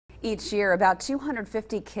Each year, about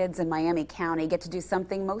 250 kids in Miami County get to do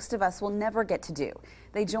something most of us will never get to do.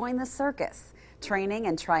 They join the circus. Training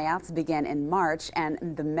and tryouts begin in March,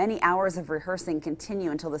 and the many hours of rehearsing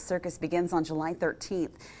continue until the circus begins on July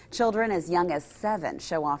 13th. Children as young as 7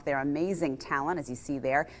 show off their amazing talent, as you see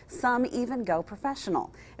there. Some even go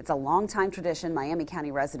professional. It's a long-time tradition Miami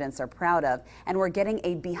County residents are proud of, and we're getting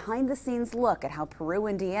a behind-the-scenes look at how Peru,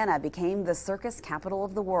 Indiana became the circus capital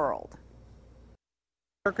of the world.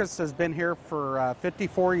 Circus has been here for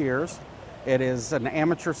 54 years. It is an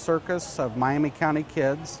amateur circus of Miami County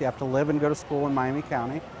kids. You have to live and go to school in Miami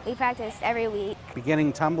County. We practice every week.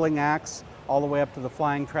 Beginning tumbling acts all the way up to the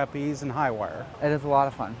flying trapeze and high wire. It is a lot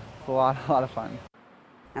of fun. It's a lot of fun.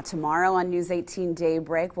 Now tomorrow on News 18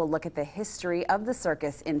 Daybreak, we'll look at the history of the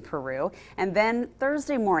circus in Peru. And then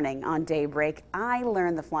Thursday morning on Daybreak, I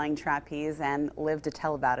learned the flying trapeze and lived to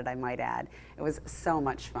tell about it, I might add. It was so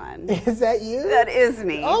much fun. Is that you? That is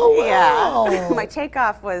me. Oh, wow. Yeah. My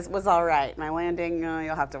takeoff was all right. My landing,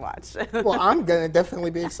 you'll have to watch. Well, I'm going to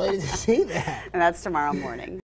definitely be excited to see that. And that's tomorrow morning.